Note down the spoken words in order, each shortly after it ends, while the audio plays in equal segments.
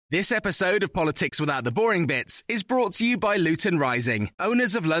This episode of Politics Without the Boring Bits is brought to you by Luton Rising,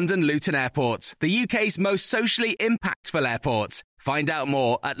 owners of London Luton Airport, the UK's most socially impactful airport. Find out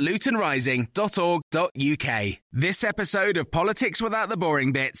more at lutonrising.org.uk. This episode of Politics Without the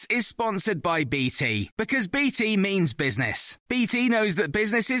Boring Bits is sponsored by BT, because BT means business. BT knows that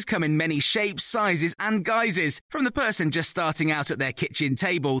businesses come in many shapes, sizes and guises, from the person just starting out at their kitchen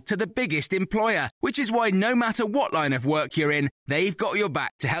table to the biggest employer, which is why no matter what line of work you're in, they've got your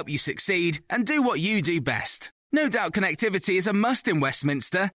back to help you succeed and do what you do best. No doubt connectivity is a must in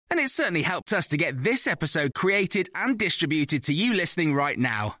Westminster, and it certainly helped us to get this episode created and distributed to you listening right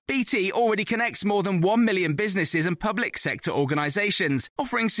now. BT already connects more than 1 million businesses and public sector organisations,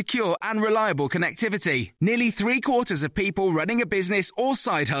 offering secure and reliable connectivity. Nearly 3/4 of people running a business or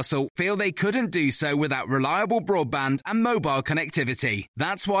side hustle feel they couldn't do so without reliable broadband and mobile connectivity.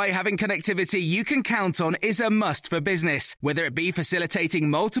 That's why having connectivity you can count on is a must for business, whether it be facilitating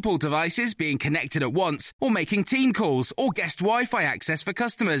multiple devices being connected at once or making team calls or guest Wi-Fi access for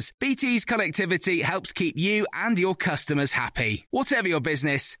customers. BT's connectivity helps keep you and your customers happy. Whatever your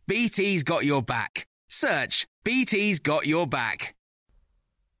business, BT's got your back. Search BT's got your back.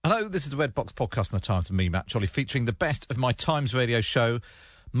 Hello, this is the Red Box podcast on the Times with me, Matt Jolly, featuring the best of my Times radio show,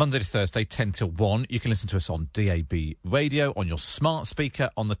 Monday to Thursday, 10 till 1. You can listen to us on DAB radio, on your smart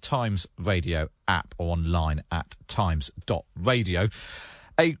speaker, on the Times radio app, or online at times.radio.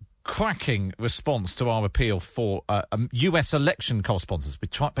 A cracking response to our appeal for US election correspondents. We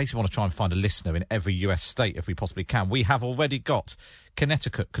basically want to try and find a listener in every US state if we possibly can. We have already got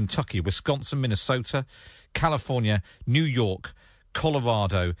Connecticut, Kentucky, Wisconsin, Minnesota, California, New York,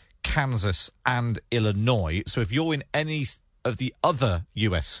 Colorado, Kansas and Illinois. So if you're in any of the other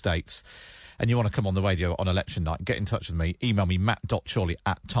US states and you want to come on the radio on election night, get in touch with me. Email me,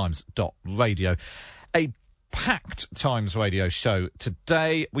 matt.chorley@times.radio. A packed Times radio show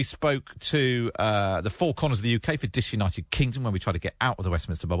today. We spoke to the four corners of the UK for Disunited Kingdom when we tried to get out of the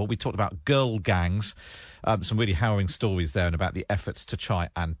Westminster bubble. We talked about girl gangs, some really harrowing stories there and about the efforts to try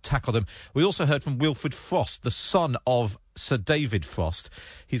and tackle them. We also heard from Wilfred Frost, the son of Sir David Frost.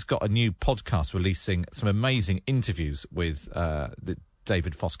 He's got a new podcast releasing some amazing interviews with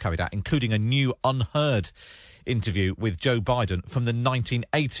David Frost carried out, including a new unheard interview with Joe Biden from the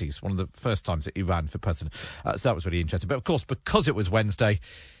 1980s, one of the first times that he ran for president. So that was really interesting. But, of course, because it was Wednesday,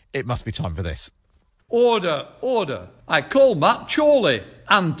 it must be time for this. Order, order. I call Matt Chorley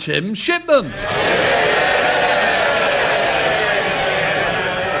and Tim Shipman.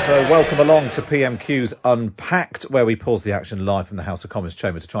 So welcome along to PMQ's Unpacked, where we pause the action live from the House of Commons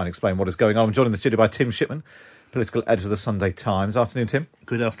chamber to try and explain what is going on. I'm joined in the studio by Tim Shipman, political editor of the Sunday Times. Afternoon, Tim.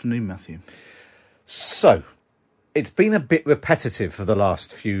 Good afternoon, Matthew. So, it's been a bit repetitive for the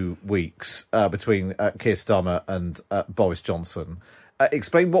last few weeks between Keir Starmer and Boris Johnson.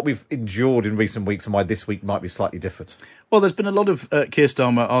 Explain what we've endured in recent weeks and why this week might be slightly different. Well, there's been a lot of Keir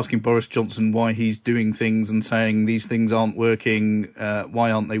Starmer asking Boris Johnson why he's doing things and saying these things aren't working,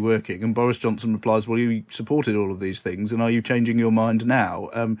 why aren't they working? And Boris Johnson replies, well, you supported all of these things, and are you changing your mind now?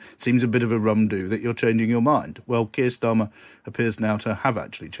 Seems a bit of a rum-do that you're changing your mind. Well, Keir Starmer appears now to have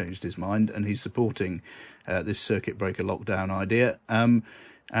actually changed his mind, and he's supporting this circuit breaker lockdown idea. And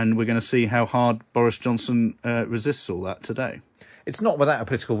we're going to see how hard Boris Johnson resists all that today. It's not without a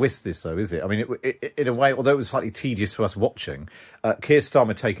political risk, this, though, is it? I mean, in a way, although it was slightly tedious for us watching, Keir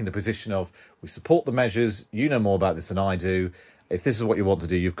Starmer taking the position of, we support the measures, you know more about this than I do. If this is what you want to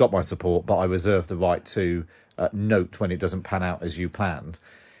do, you've got my support, but I reserve the right to note when it doesn't pan out as you planned.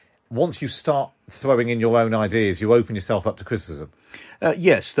 Once you start throwing in your own ideas, you open yourself up to criticism.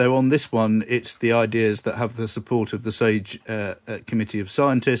 Yes, though on this one, it's the ideas that have the support of the SAGE Committee of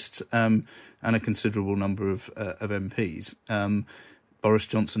Scientists and a considerable number of MPs. Boris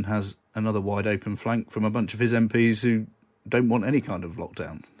Johnson has another wide open flank from a bunch of his MPs who don't want any kind of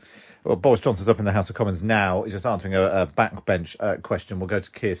lockdown. Well, Boris Johnson's up in the House of Commons now. He's just answering a backbench question. We'll go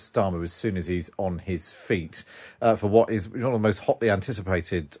to Keir Starmer as soon as he's on his feet for what is one of the most hotly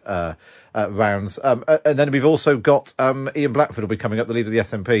anticipated rounds. And then we've also got Ian Blackford will be coming up, the leader of the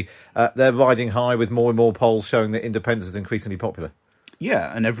SNP. They're riding high with more and more polls showing that independence is increasingly popular.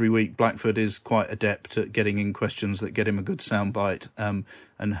 Yeah, and every week Blackford is quite adept at getting in questions that get him a good soundbite and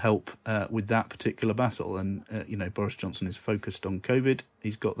help with that particular battle. And, Boris Johnson is focused on COVID.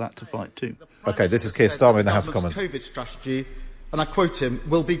 He's got that to fight too. OK, this is Keir Starmer in the House of Commons. COVID strategy, and I quote him,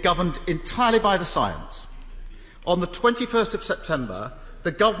 will be governed entirely by the science. On the 21st of September,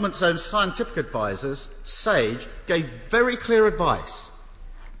 the government's own scientific advisers, SAGE, gave very clear advice.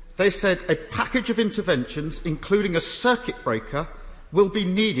 They said a package of interventions, including a circuit breaker, will be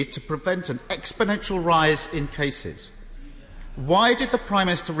needed to prevent an exponential rise in cases. Why did the Prime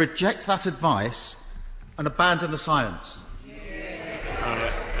Minister reject that advice and abandon the science?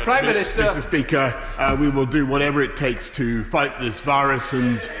 Prime Minister. Mr. Speaker, we will do whatever it takes to fight this virus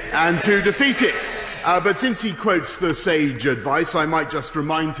and to defeat it. But since he quotes the sage advice, I might just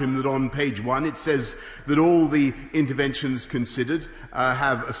remind him that on page 1 it says that all the interventions considered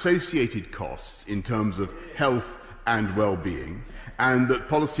have associated costs in terms of health and well-being, and that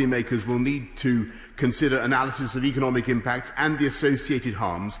policymakers will need to consider analysis of economic impacts and the associated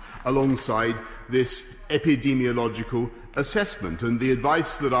harms alongside this epidemiological assessment. And the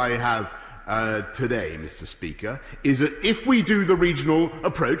advice that I have today, Mr. Speaker, is that if we do the regional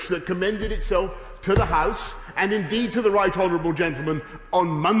approach that commended itself to the House and indeed to the right honourable gentleman on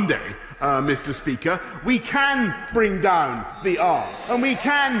Monday, Mr. Speaker, we can bring down the R and we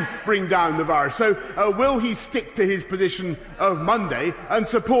can bring down the virus. So will he stick to his position of Monday and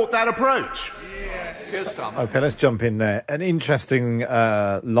support that approach? OK, let's jump in there. An interesting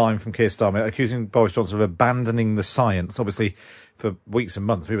line from Keir Starmer accusing Boris Johnson of abandoning the science. Obviously, for weeks and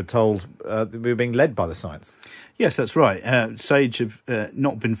months, we were told that we were being led by the science. Yes, that's right. SAGE have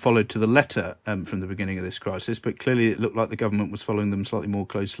not been followed to the letter from the beginning of this crisis, but clearly it looked like the government was following them slightly more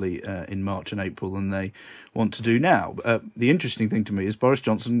closely in March and April than they want to do now. The interesting thing to me is Boris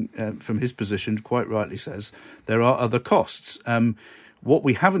Johnson, from his position, quite rightly says there are other costs. What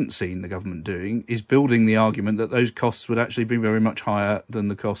we haven't seen the government doing is building the argument that those costs would actually be very much higher than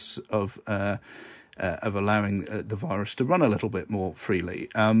the costs of allowing the virus to run a little bit more freely.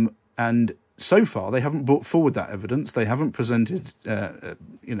 And so far, they haven't brought forward that evidence. They haven't presented,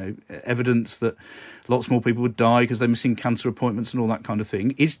 evidence that lots more people would die because they're missing cancer appointments and all that kind of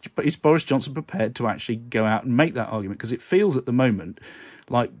thing. Is Boris Johnson prepared to actually go out and make that argument? Because it feels at the moment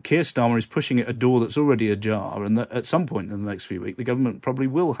like Keir Starmer is pushing at a door that's already ajar, and that at some point in the next few weeks, the government probably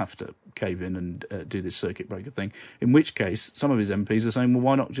will have to cave in and do this circuit breaker thing, in which case some of his MPs are saying, well,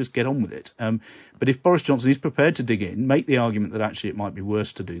 why not just get on with it? But if Boris Johnson is prepared to dig in, make the argument that actually it might be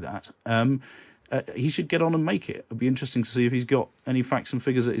worse to do that, he should get on and make it. It'll be interesting to see if he's got any facts and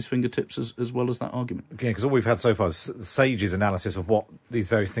figures at his fingertips as well as that argument. Yeah, because all we've had so far is SAGE's analysis of what these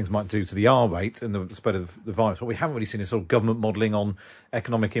various things might do to the R rate and the spread of the virus. What we haven't really seen is sort of government modelling on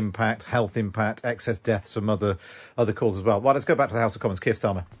economic impact, health impact, excess deaths from other causes as well. Well, let's go back to the House of Commons. Keir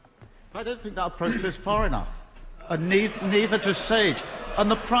Starmer. I don't think that approach goes far enough. And neither does SAGE. And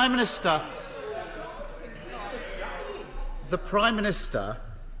the Prime Minister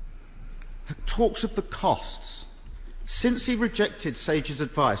talks of the costs. Since he rejected SAGE's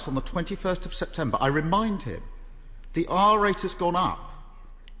advice on the 21st of September, I remind him, the R rate has gone up.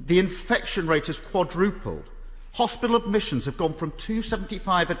 The infection rate has quadrupled. Hospital admissions have gone from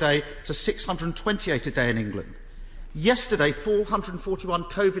 275 a day to 628 a day in England. Yesterday, 441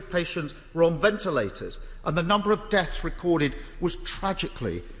 COVID patients were on ventilators, and the number of deaths recorded was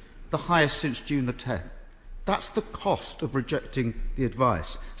tragically the highest since June the 10th. That's the cost of rejecting the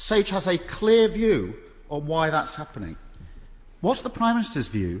advice. SAGE has a clear view on why that's happening. What's the Prime Minister's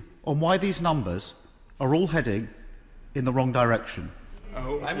view on why these numbers are all heading in the wrong direction?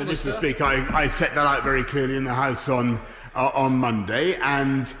 Mr. Speaker, I set that out very clearly in the House on Monday,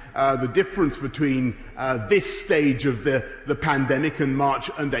 and the difference between this stage of the pandemic and March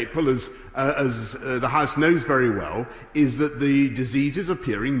and April, as the House knows very well, is that the disease is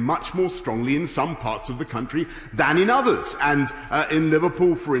appearing much more strongly in some parts of the country than in others. And in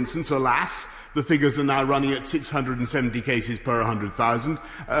Liverpool, for instance, alas, the figures are now running at 670 cases per 100,000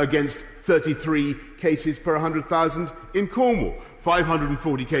 against 33 cases per 100,000 in Cornwall.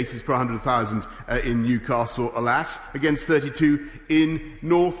 540 cases per 100,000 in Newcastle, alas, against 32 in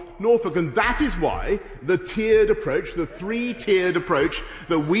Norfolk. And that is why the tiered approach, the three-tiered approach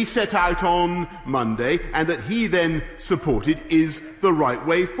that we set out on Monday and that he then supported, is the right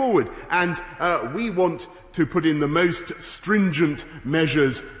way forward. And we want to put in the most stringent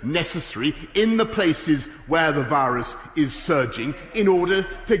measures necessary in the places where the virus is surging in order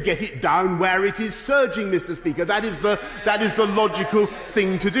to get it down where it is surging, Mr. Speaker. That is the logical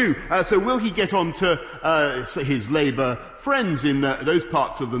thing to do. So will he get on to his Labour friends in those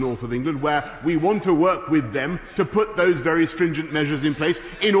parts of the north of England where we want to work with them to put those very stringent measures in place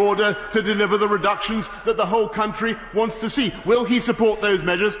in order to deliver the reductions that the whole country wants to see? Will he support those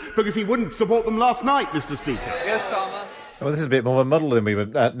measures? Because he wouldn't support them last night, Mr. Speaker. Yes, Starmer. Well, this is a bit more of a muddle than we were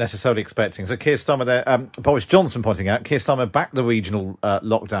necessarily expecting. So Keir Starmer there, Boris Johnson pointing out, Keir Starmer backed the regional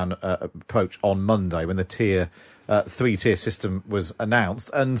lockdown approach on Monday when the three-tier system was announced,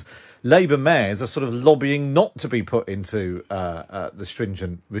 and Labour mayors are sort of lobbying not to be put into the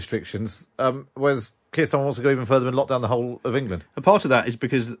stringent restrictions, whereas Keir Starmer wants to go even further and lock down the whole of England? A part of that is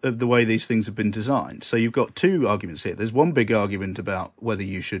because of the way these things have been designed. So you've got two arguments here. There's one big argument about whether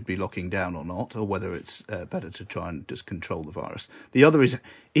you should be locking down or not, or whether it's better to try and just control the virus. The other is,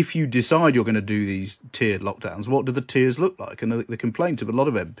 if you decide you're going to do these tiered lockdowns, what do the tiers look like? And the complaint of a lot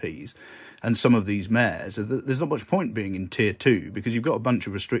of MPs and some of these mayors is that there's not much point being in tier 2 because you've got a bunch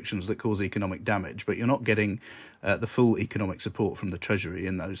of restrictions that cause economic damage, but you're not getting the full economic support from the Treasury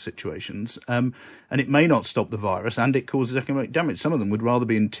in those situations. And it may not stop the virus, and it causes economic damage. Some of them would rather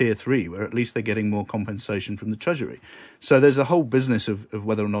be in tier 3, where at least they're getting more compensation from the Treasury. So there's a whole business of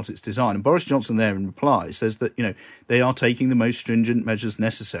whether or not it's designed. And Boris Johnson there in reply says that, they are taking the most stringent measures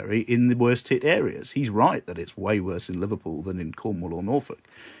necessary in the worst hit areas. He's right that it's way worse in Liverpool than in Cornwall or Norfolk.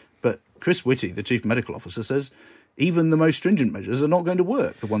 But Chris Whitty, the Chief Medical Officer, says even the most stringent measures are not going to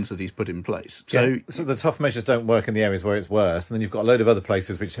work, the ones that he's put in place. So the tough measures don't work in the areas where it's worse, and then you've got a load of other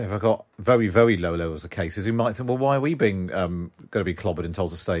places which have got very, very low levels of cases who might think, well, why are we being going to be clobbered and told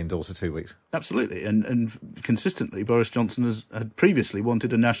to stay indoors for 2 weeks? Absolutely, and had previously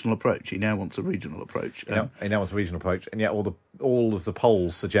wanted a national approach. He now wants a regional approach. He now wants a regional approach, and yet all of the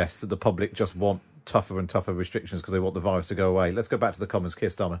polls suggest that the public just want tougher and tougher restrictions because they want the virus to go away. Let's go back to the Commons. Keir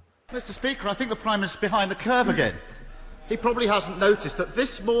Starmer. Mr. Speaker, I think the Prime Minister's behind the curve again. He probably hasn't noticed that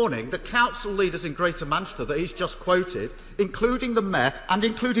this morning the council leaders in Greater Manchester that he's just quoted, including the Mayor and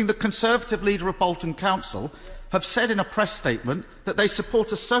including the Conservative leader of Bolton Council, have said in a press statement that they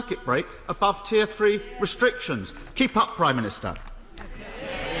support a circuit break above Tier 3 restrictions. Keep up, Prime Minister.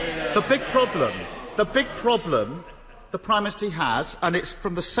 The big problem the Prime Minister has, and it's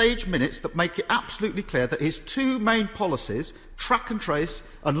from the Sage minutes that make it absolutely clear that his two main policies, track and trace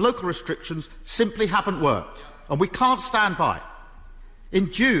and local restrictions, simply haven't worked. And we can't stand by.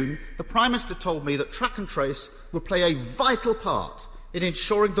 In June, the Prime Minister told me that track and trace will play a vital part in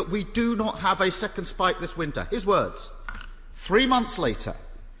ensuring that we do not have a second spike this winter. His words. 3 months later,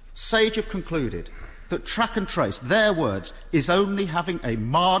 Sage have concluded that track and trace, their words, is only having a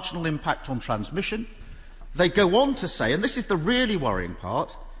marginal impact on transmission. They go on to say, and this is the really worrying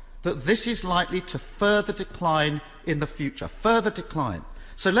part, that this is likely to further decline in the future. Further decline.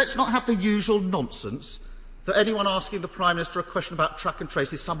 So let's not have the usual nonsense that anyone asking the Prime Minister a question about track and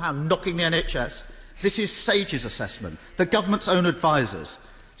trace is somehow knocking the NHS. This is Sage's assessment, the government's own advisers.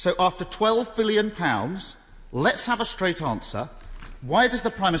 So after £12 billion, let's have a straight answer. Why does the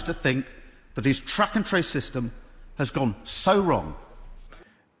Prime Minister think that his track and trace system has gone so wrong?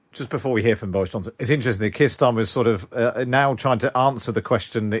 Just before we hear from Boris Johnson, it's interesting that Keir Starmer is sort of now trying to answer the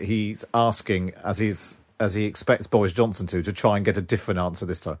question that he's asking as he expects Boris Johnson to try and get a different answer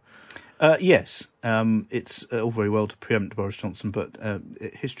this time. Yes, it's all very well to preempt Boris Johnson, but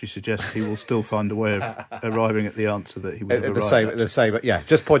history suggests he will still find a way of arriving at the answer that he would have arrived at. But yeah,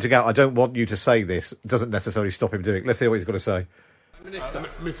 just pointing out, I don't want you to say this, doesn't necessarily stop him doing it. Let's hear what he's got to say.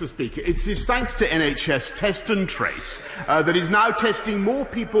 Mr. Speaker, it is thanks to NHS Test and Trace that is now testing more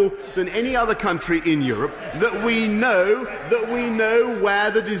people than any other country in Europe that we know where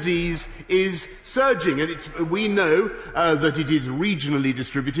the disease is surging, and we know that it is regionally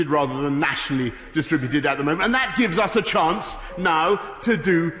distributed rather than nationally distributed at the moment, and that gives us a chance now to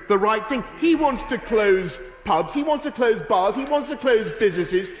do the right thing. He wants to close pubs, he wants to close bars, he wants to close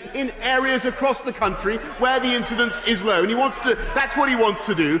businesses in areas across the country where the incidence is low, and that's what he wants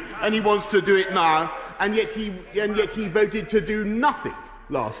to do, and he wants to do it now, and yet he voted to do nothing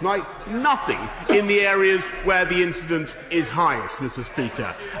last night, nothing in the areas where the incidence is highest, Mr.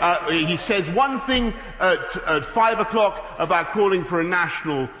 Speaker. He says one thing at 5 o'clock about calling for a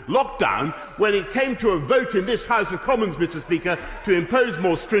national lockdown. When it came to a vote in this House of Commons, Mr. Speaker, to impose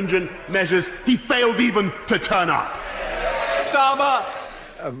more stringent measures, he failed even to turn up. Starmer!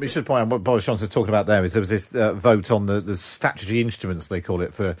 We should point out what Boris Johnson's talking about there is there was this vote on the statutory instruments, they call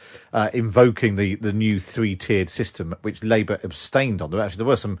it, for invoking the new three-tiered system, which Labour abstained on. Actually, there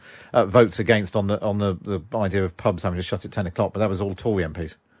were some votes against on the idea of pubs having to shut at 10 o'clock, but that was all Tory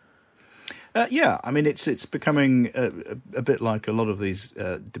MPs. Yeah, I mean, it's becoming a bit like a lot of these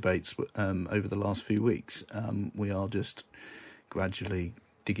debates over the last few weeks. We are just gradually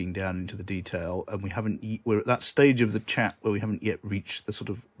digging down into the detail, and we're at that stage of the chat where we haven't yet reached the sort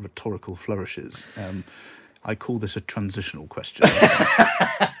of rhetorical flourishes. I call this a transitional question.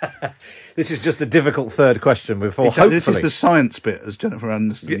 This is just a difficult third question before, hopefully... This is the science bit, as Jennifer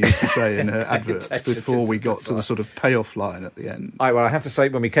Aniston used to say in her adverts, before we got to the sort of payoff line at the end. Well, I have to say,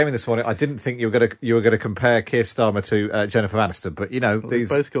 when we came in this morning, I didn't think you were going to compare Keir Starmer to Jennifer Aniston, but, they've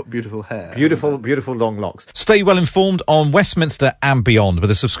both got beautiful hair. Beautiful long locks. Stay well informed on Westminster and beyond with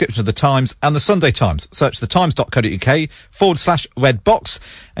a subscription to The Times and The Sunday Times. Search thetimes.co.uk/Red Box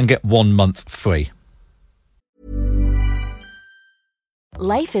and get 1 month free.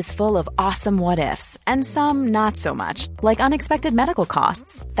 Life is full of awesome what-ifs, and some not so much, like unexpected medical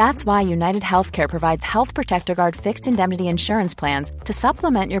costs. That's why United Healthcare provides Health Protector Guard fixed indemnity insurance plans to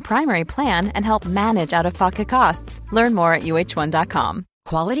supplement your primary plan and help manage out-of-pocket costs. Learn more at uh1.com.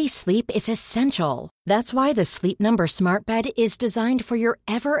 Quality sleep is essential. That's why the Sleep Number Smart Bed is designed for your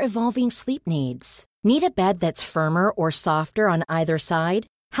ever-evolving sleep needs. Need a bed that's firmer or softer on either side?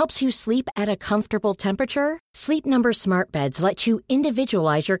 Helps you sleep at a comfortable temperature? Sleep Number Smart Beds let you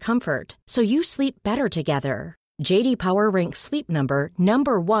individualize your comfort, so you sleep better together. J.D. Power ranks Sleep Number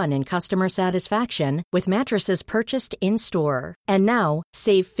number 1 in customer satisfaction with mattresses purchased in-store. And now,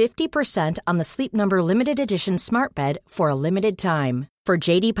 save 50% on the Sleep Number Limited Edition Smart Bed for a limited time. For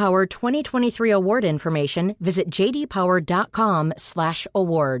J.D. Power 2023 award information, visit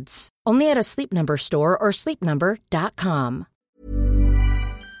jdpower.com/awards. Only at a Sleep Number store or sleepnumber.com.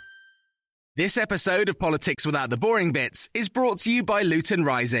 This episode of Politics Without the Boring Bits is brought to you by Luton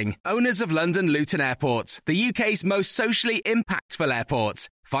Rising, owners of London Luton Airport, the UK's most socially impactful airport.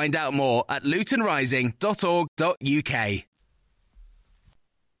 Find out more at lutonrising.org.uk.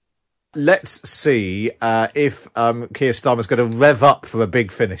 Let's see if Keir Starmer's going to rev up for a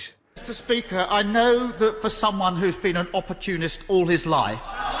big finish. Mr. Speaker, I know that for someone who's been an opportunist all his life,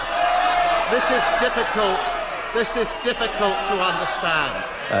 this is difficult to understand.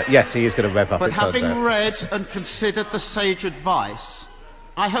 Yes, he is going to rev up. But having read and considered the sage advice,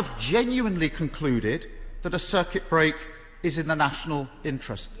 I have genuinely concluded that a circuit break is in the national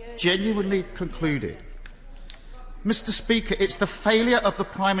interest. Genuinely concluded. Mr. Speaker, it's the failure of the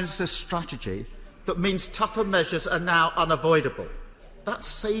Prime Minister's strategy that means tougher measures are now unavoidable. That's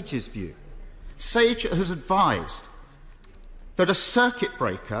Sage's view. Sage has advised that a circuit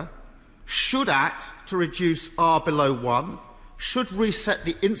breaker should act to reduce R below 1, should reset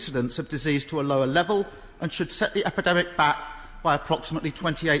the incidence of disease to a lower level, and should set the epidemic back by approximately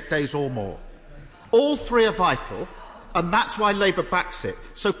 28 days or more. All three are vital, and that's why Labour backs it.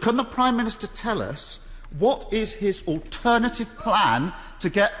 So can the Prime Minister tell us what is his alternative plan to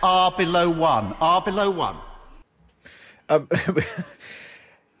get R below 1? R below 1.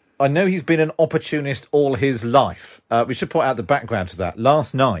 I know he's been an opportunist all his life. We should point out the background to that.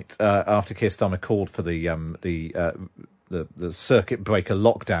 Last night, after Keir Starmer called for the circuit breaker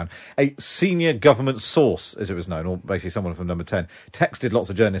lockdown, a senior government source, as it was known, or basically someone from Number 10, texted lots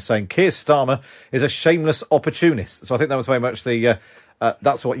of journalists saying Keir Starmer is a shameless opportunist. So I think that was very much the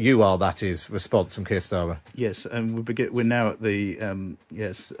that's what you are, that is, response from Keir Starmer. Yes, and we're now at the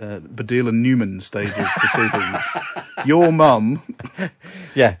Baddiel and Newman stage of proceedings. Your mum,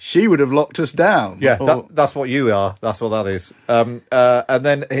 yeah, she would have locked us down. Yeah, that's what you are. That's what that is. And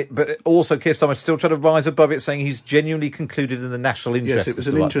then, but also Keir Starmer still trying to rise above it, saying he's genuinely concluded in the national interest. Yes, it was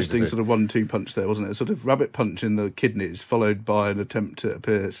an interesting sort of 1-2 punch there, wasn't it? A sort of rabbit punch in the kidneys, followed by an attempt to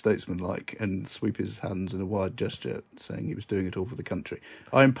appear statesmanlike and sweep his hands in a wide gesture, saying he was doing it all for the country.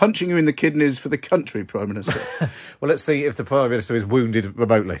 I am punching you in the kidneys for the country, Prime Minister. Well, let's see if the Prime Minister is wounded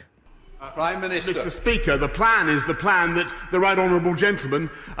remotely. Prime Minister. Mr. Speaker, the plan is the plan that the right honourable gentleman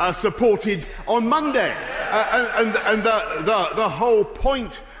supported on Monday. And the whole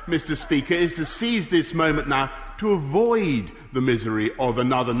point, Mr. Speaker, is to seize this moment now to avoid the misery of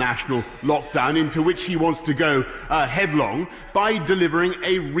another national lockdown into which he wants to go headlong by delivering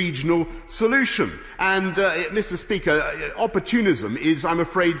a regional solution. And, Mr. Speaker, opportunism is, I'm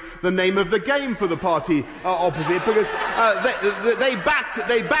afraid, the name of the game for the party opposite, because they backed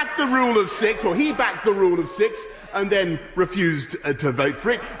the rule of 6, or he backed the rule of 6, and then refused to vote for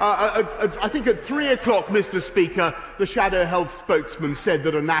it. I think at 3 o'clock, Mr. Speaker, the Shadow Health spokesman said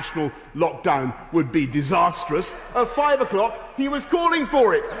that a national lockdown would be disastrous. At 5 o'clock, he was calling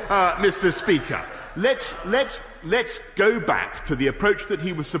for it, Mr. Speaker. Let's go back to the approach that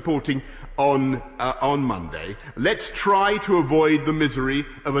he was supporting on Monday. Let's try to avoid the misery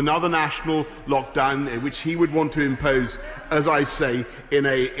of another national lockdown, which he would want to impose, as I say, in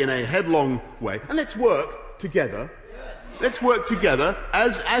a headlong way. And let's work together. Let's work together,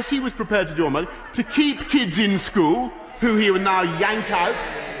 as he was prepared to do on Monday, to keep kids in school, who he would now yank out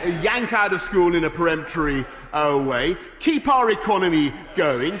of school in a peremptory way, keep our economy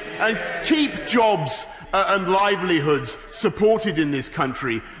going, and keep jobs and livelihoods supported in this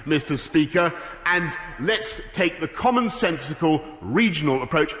country, Mr. Speaker, and let's take the commonsensical regional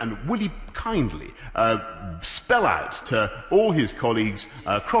approach, and will he kindly spell out to all his colleagues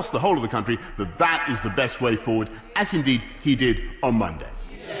across the whole of the country that that is the best way forward, as indeed he did on Monday.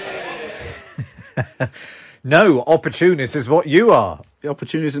 No, opportunist is what you are. The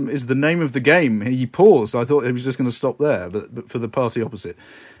opportunism is the name of the game. He paused. I thought he was just going to stop there, but for the party opposite.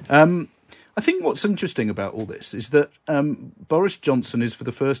 I think what's interesting about all this is that Boris Johnson is for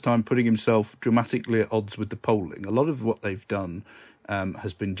the first time putting himself dramatically at odds with the polling. A lot of what they've done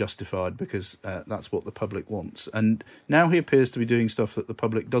has been justified because that's what the public wants. And now he appears to be doing stuff that the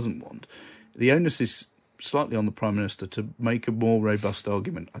public doesn't want. The onus is slightly on the Prime Minister to make a more robust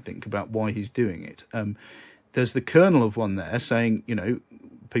argument, I think, about why he's doing it. There's the kernel of one there saying,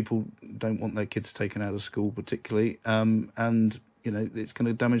 people don't want their kids taken out of school particularly, and, it's going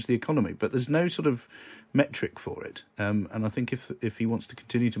to damage the economy. But there's no sort of metric for it. And I think if he wants to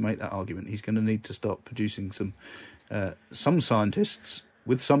continue to make that argument, he's going to need to start producing some scientists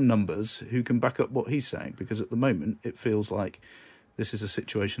with some numbers who can back up what he's saying, because at the moment it feels like this is a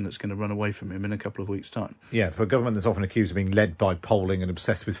situation that's going to run away from him in a couple of weeks' time. Yeah, for a government that's often accused of being led by polling and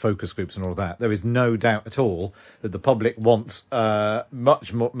obsessed with focus groups and all of that, there is no doubt at all that the public wants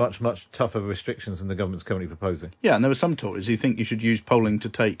much tougher restrictions than the government's currently proposing. Yeah, and there are some Tories who think you should use polling to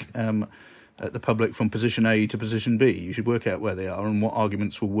take the public from position A to position B. You should work out where they are and what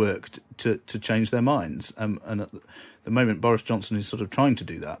arguments will work to change their minds. And at the moment, Boris Johnson is sort of trying to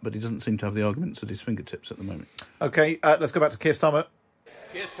do that, but he doesn't seem to have the arguments at his fingertips at the moment. OK, let's go back to Keir Starmer.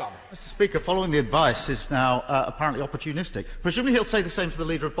 Keir Starmer. Mr Speaker, following the advice is now apparently opportunistic. Presumably he'll say the same to the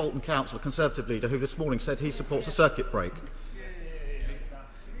leader of Bolton Council, a Conservative leader, who this morning said he supports a circuit break.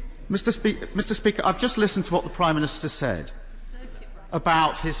 Mr Speaker, I've just listened to what the Prime Minister said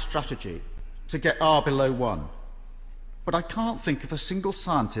about his strategy to get R below 1. But I can't think of a single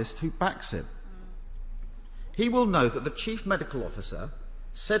scientist who backs him. He will know that the Chief Medical Officer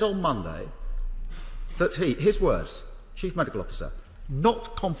said on Monday that his words, Chief Medical Officer,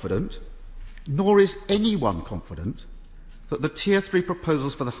 not confident, nor is anyone confident, that the Tier 3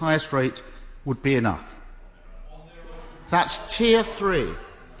 proposals for the highest rate would be enough. That's Tier 3.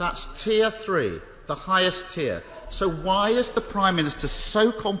 That's Tier 3, the highest tier. So why is the Prime Minister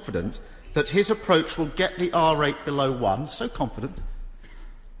so confident that his approach will get the R rate below 1, so confident?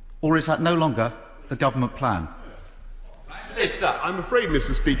 Or is that no longer the government plan? I'm afraid,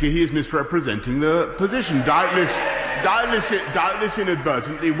 Mr Speaker, he is misrepresenting the position. Doubtless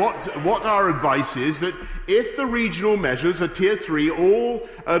inadvertently. What our advice is that if the regional measures at Tier 3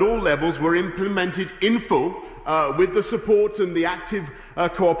 at all levels were implemented in full, with the support and the active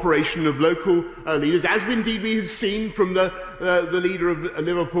cooperation of local leaders, as indeed we have seen from the leader of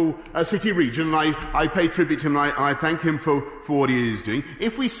Liverpool City Region. I pay tribute to him and I thank him for what he is doing.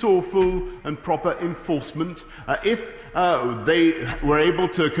 If we saw full and proper enforcement, if they were able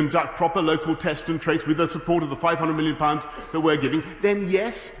to conduct proper local test and trace with the support of the £500 million that we're giving, then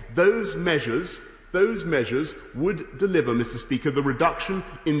yes, those measures would deliver, Mr Speaker, the reduction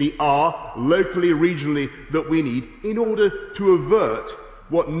in the R locally, regionally that we need in order to avert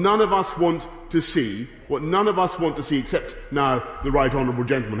what none of us want to see, except now the Right Honourable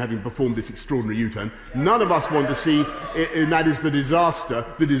Gentleman having performed this extraordinary U-turn, none of us want to see, and that is the disaster,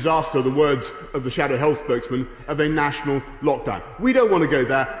 the words of the Shadow Health spokesman, of a national lockdown. We don't want to go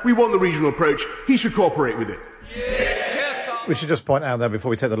there. We want the regional approach. He should cooperate with it. We should just point out there,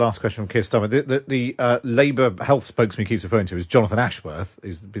 before we take the last question from Keir Starmer, the Labour health spokesman he keeps referring to is Jonathan Ashworth,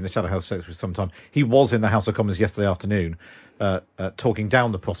 who's been the Shadow Health Secretary for some time. He was in the House of Commons yesterday afternoon talking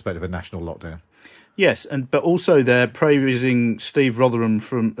down the prospect of a national lockdown. Yes, but also they're praising Steve Rotherham,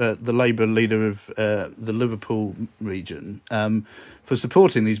 from the Labour leader of the Liverpool region, for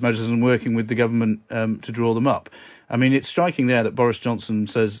supporting these measures and working with the government to draw them up. I mean, it's striking there that Boris Johnson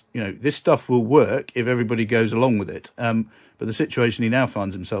says, this stuff will work if everybody goes along with it. But the situation he now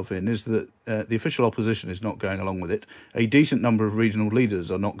finds himself in is that the official opposition is not going along with it. A decent number of regional leaders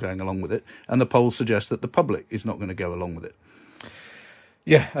are not going along with it. And the polls suggest that the public is not going to go along with it.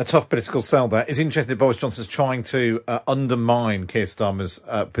 Yeah, a tough political sell there. It's interesting that Boris Johnson's trying to undermine Keir Starmer's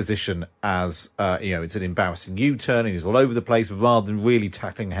position as, it's an embarrassing U-turn and he's all over the place, rather than really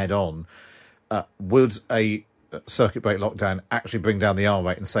tackling head on. Would a circuit break lockdown actually bring down the R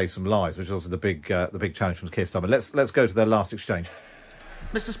rate and save some lives, which is also the big challenge from Keir Starmer? Let's go to their last exchange.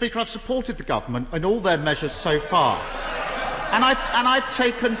 Mr Speaker, I've supported the government in all their measures so far, and I've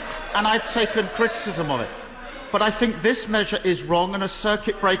taken criticism of it. But I think this measure is wrong, and a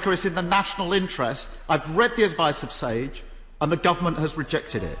circuit breaker is in the national interest. I've read the advice of SAGE, and the government has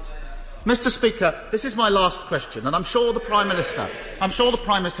rejected it. Mr Speaker, this is my last question, and I'm sure the Prime Minister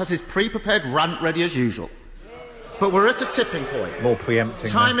has his pre-prepared rant ready as usual. But we're at a tipping point. More preempting.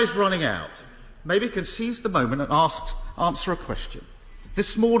 Time is running out. Maybe you can seize the moment and answer a question.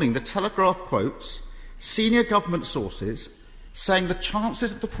 This morning, the Telegraph quotes senior government sources saying the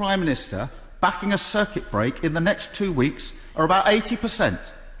chances of the Prime Minister backing a circuit break in the next 2 weeks are about 80%.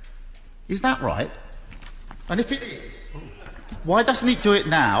 Is that right? And if it is, why doesn't he do it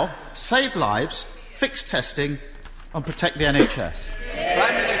now save lives, fix testing and protect the NHS?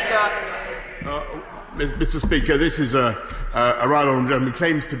 Prime Minister. Mr. Speaker, this is a right honourable gentleman who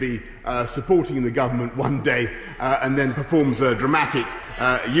claims to be supporting the government one day and then performs a dramatic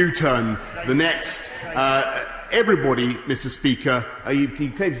U-turn the next. Everybody, Mr. Speaker, he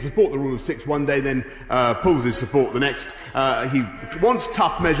claims to support the rule of six one day, then pulls his support the next. He wants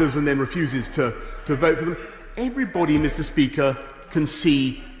tough measures and then refuses to vote for them. Everybody, Mr. Speaker, can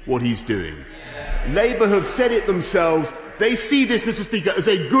see what he's doing. Labour have said it themselves. They see this, Mr. Speaker, as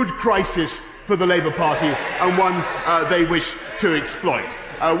a good crisis for the Labour Party and one they wish to exploit.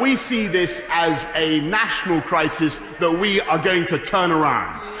 We see this as a national crisis that we are going to turn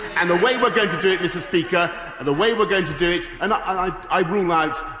around. And the way we're going to do it, Mr. Speaker, the way we're going to do it, and I rule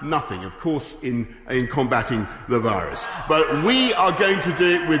out nothing, of course, in combating the virus. But we are going to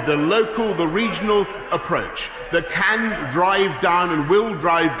do it with the local, the regional approach that can drive down and will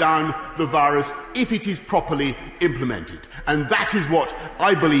drive down the virus if it is properly implemented. And that is what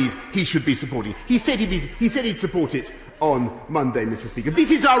I believe he should be supporting. He said he'd support it on Monday, Mr. Speaker.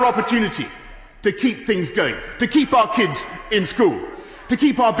 This is our opportunity to keep things going, to keep our kids in school, to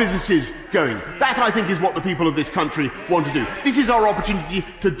keep our businesses going. That, I think, is what the people of this country want to do. This is our opportunity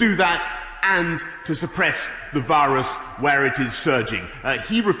to do that and to suppress the virus where it is surging.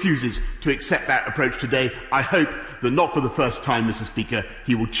 He refuses to accept that approach today. I hope that not for the first time, Mr. Speaker,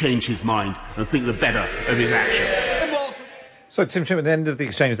 he will change his mind and think the better of his actions. So, Tim Shim, at the end of the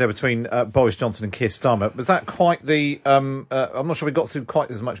exchange there between Boris Johnson and Keir Starmer, was that quite the... I'm not sure we got through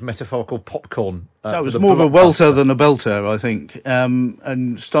quite as much metaphorical popcorn. That was more of a welter than a belter, I think. And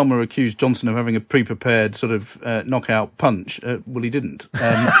Starmer accused Johnson of having a pre-prepared sort of knockout punch. Well, he didn't.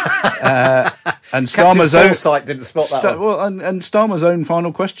 And Starmer's own foresight didn't spot that one. And Starmer's own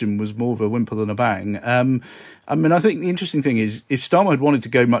final question was more of a whimper than a bang. I mean, I think the interesting thing is, if Starmer had wanted to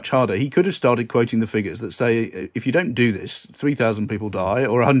go much harder, he could have started quoting the figures that say, if you don't do this, 3,000 people die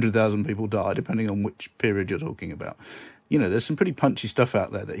or 100,000 people die, depending on which period you're talking about. You know, there's some pretty punchy stuff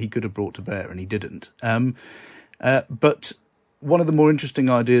out there that he could have brought to bear, and he didn't. But one of the more interesting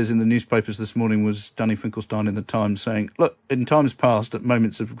ideas in the newspapers this morning was Danny Finkelstein in The Times saying, look, in times past, at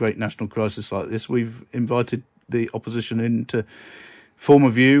moments of great national crisis like this, we've invited the opposition in to form a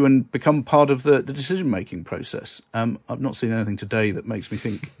view and become part of the decision-making process. I've not seen anything today that makes me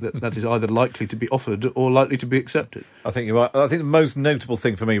think that is either likely to be offered or likely to be accepted. I think you're right. I think the most notable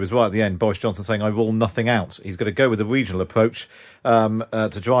thing for me was right at the end, Boris Johnson saying, I rule nothing out. He's got to go with a regional approach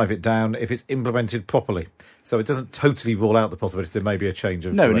to drive it down if it's implemented properly. So it doesn't totally rule out the possibility there may be a change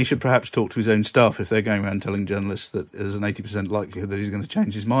of direction. And he should perhaps talk to his own staff if they're going around telling journalists that there's an 80% likelihood that he's going to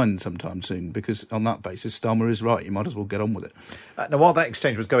change his mind sometime soon, because on that basis, Starmer is right. You might as well get on with it. Now, while that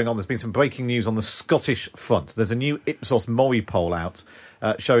exchange was going on, there's been some breaking news on the Scottish front. There's a new Ipsos Mori poll out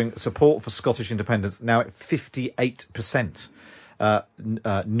showing support for Scottish independence now at 58%.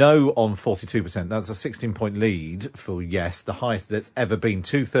 No on 42%. That's a 16-point lead for yes, the highest that's ever been.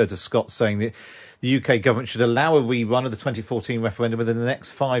 2/3 of Scots saying that the UK government should allow a rerun of the 2014 referendum within the next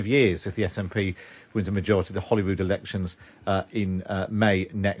 5 years if the SNP wins a majority of the Holyrood elections in May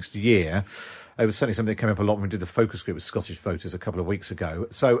next year. It was certainly something that came up a lot when we did the focus group with Scottish voters a couple of weeks ago.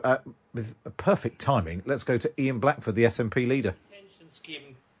 So, with perfect timing, let's go to Ian Blackford, the SNP leader. The pension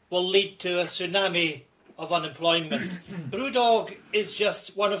scheme will lead to a tsunami of unemployment. Brewdog is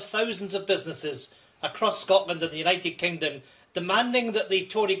just one of thousands of businesses across Scotland and the United Kingdom demanding that the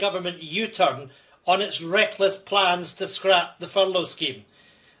Tory government U-turn on its reckless plans to scrap the furlough scheme.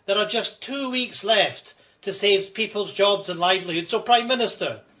 There are just 2 weeks left to save people's jobs and livelihoods. So, Prime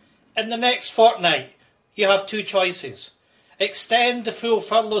Minister, in the next fortnight, you have two choices. Extend the full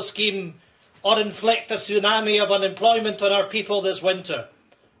furlough scheme or inflict a tsunami of unemployment on our people this winter.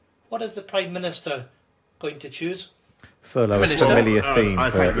 What is the Prime Minister going to choose? Furlough, a familiar theme.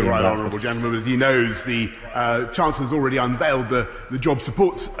 I thank the right honourable gentleman. As he knows, the Chancellor's already unveiled the job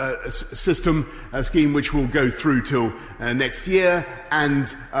support system scheme, which will go through till next year.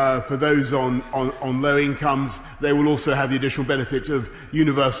 And for those on low incomes, they will also have the additional benefit of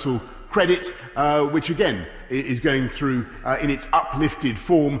universal credit, which again is going through in its uplifted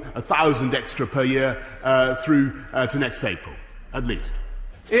form, 1,000 extra per year through to next April, at least.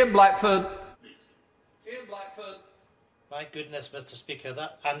 Ian Blackford. My goodness, Mr. Speaker,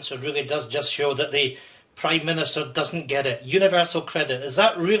 that answer really does just show that the Prime Minister doesn't get it. Universal credit, is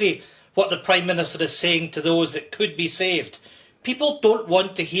that really what the Prime Minister is saying to those that could be saved? People don't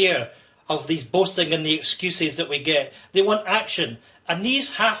want to hear of these boasting and the excuses that we get. They want action, and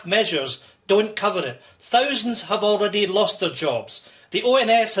these half measures don't cover it. Thousands have already lost their jobs. The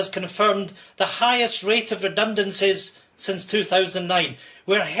ONS has confirmed the highest rate of redundancies since 2009.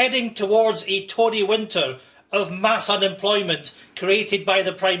 We're heading towards a Tory winter of mass unemployment created by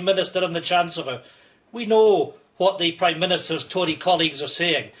the Prime Minister and the Chancellor. We know what the Prime Minister's Tory colleagues are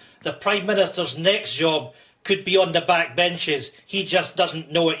saying. The Prime Minister's next job could be on the back benches. He just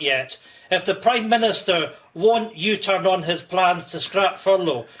doesn't know it yet. If the Prime Minister won't U-turn on his plans to scrap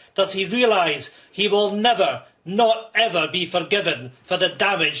furlough, does he realise he will never, not ever be forgiven for the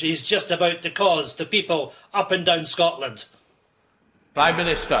damage he's just about to cause to people up and down Scotland? Prime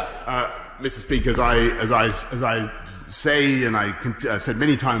Minister. Mr. Speaker, as I say, and I've said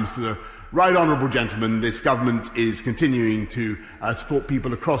many times to the right honourable gentleman, this government is continuing to support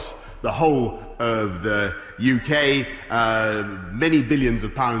people across the whole of the UK, many billions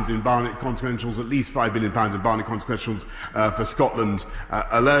of pounds in Barnett consequentials, at least £5 billion in Barnett consequentials for Scotland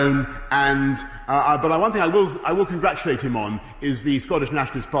alone. But one thing I will congratulate him on is the Scottish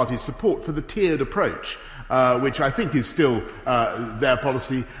Nationalist Party's support for the tiered approach, which I think is still their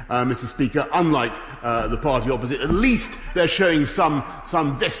policy, Mr. Speaker. Unlike the party opposite, at least they're showing some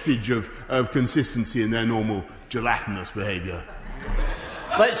vestige of consistency in their normal gelatinous behaviour.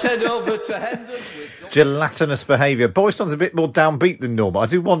 Let's head over to Hendon. Gelatinous behaviour. Boris Johnson's a bit more downbeat than normal. I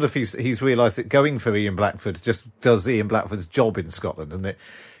do wonder if he's realised that going for Ian Blackford just does Ian Blackford's job in Scotland, and that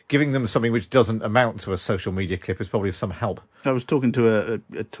giving them something which doesn't amount to a social media clip is probably of some help. I was talking to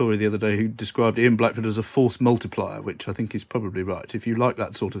a Tory the other day who described Ian Blackford as a force multiplier, which I think is probably right. If you like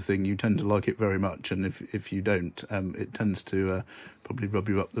that sort of thing, you tend to like it very much, and if you don't, it tends to probably rub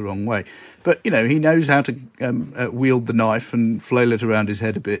you up the wrong way. But, he knows how to wield the knife and flail it around his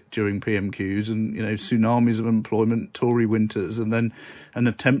head a bit during PMQs and, tsunamis of employment, Tory winters, and then an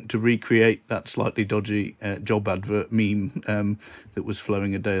attempt to recreate that slightly dodgy job advert meme that was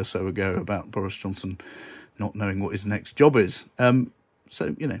flowing a day or so ago about Boris Johnson not knowing what his next job is.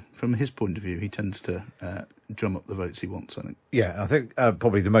 So, from his point of view, he tends to drum up the votes he wants, I think. Yeah, I think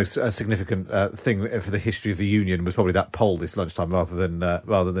probably the most significant thing for the history of the Union was probably that poll this lunchtime rather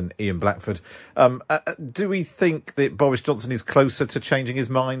than Ian Blackford. Do we think that Boris Johnson is closer to changing his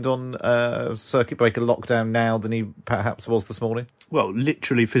mind on circuit breaker lockdown now than he perhaps was this morning? Well,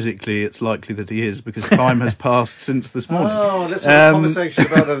 literally, physically, it's likely that he is, because time has passed since this morning. Oh, let's have a conversation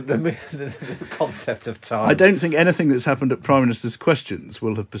about the concept of time. I don't think anything that's happened at Prime Minister's Questions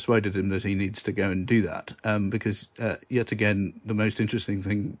will have persuaded him that he needs to go and do that, because, yet again, the most interesting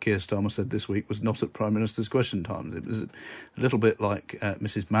thing Keir Starmer said this week was not at Prime Minister's Question Time. It was a little bit like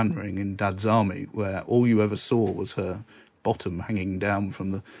Mrs Mannering in Dad's Army, where all you ever saw was her bottom hanging down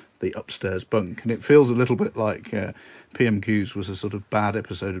from the upstairs bunk, and it feels a little bit like PMQs was a sort of bad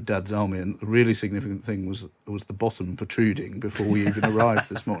episode of Dad's Army, and the really significant thing was the bottom protruding before we even arrived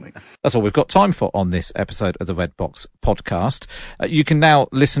this morning. That's all we've got time for on this episode of the Red Box podcast. You can now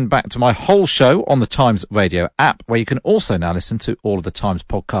listen back to my whole show on the Times Radio app, where you can also now listen to all of the Times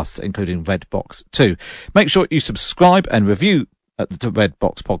podcasts, including Red Box 2. Make sure you subscribe and review at the Red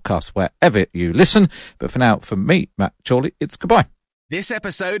Box podcast wherever you listen. But for now, from me, Matt Chorley, it's goodbye. This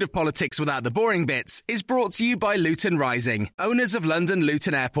episode of Politics Without the Boring Bits is brought to you by Luton Rising, owners of London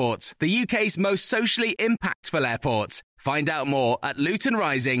Luton Airport, the UK's most socially impactful airport. Find out more at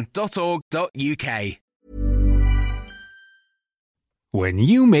lutonrising.org.uk. When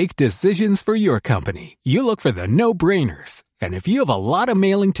you make decisions for your company, you look for the no-brainers. And if you have a lot of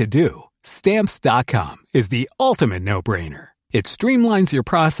mailing to do, Stamps.com is the ultimate no-brainer. It streamlines your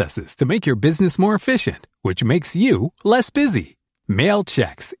processes to make your business more efficient, which makes you less busy. Mail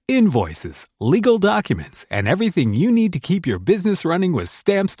checks, invoices, legal documents, and everything you need to keep your business running with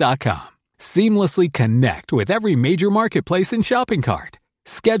Stamps.com. Seamlessly connect with every major marketplace and shopping cart.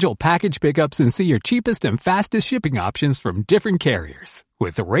 Schedule package pickups and see your cheapest and fastest shipping options from different carriers,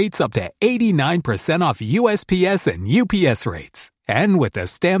 with rates up to 89% off USPS and UPS rates. And with the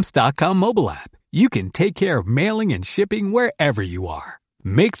Stamps.com mobile app, you can take care of mailing and shipping wherever you are.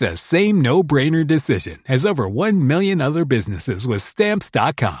 Make the same no-brainer decision as over 1 million other businesses with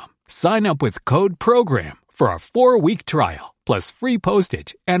Stamps.com. Sign up with code PROGRAM for a 4-week trial, plus free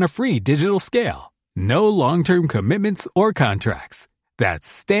postage and a free digital scale. No long-term commitments or contracts. That's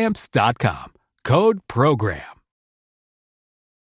Stamps.com. Code PROGRAM.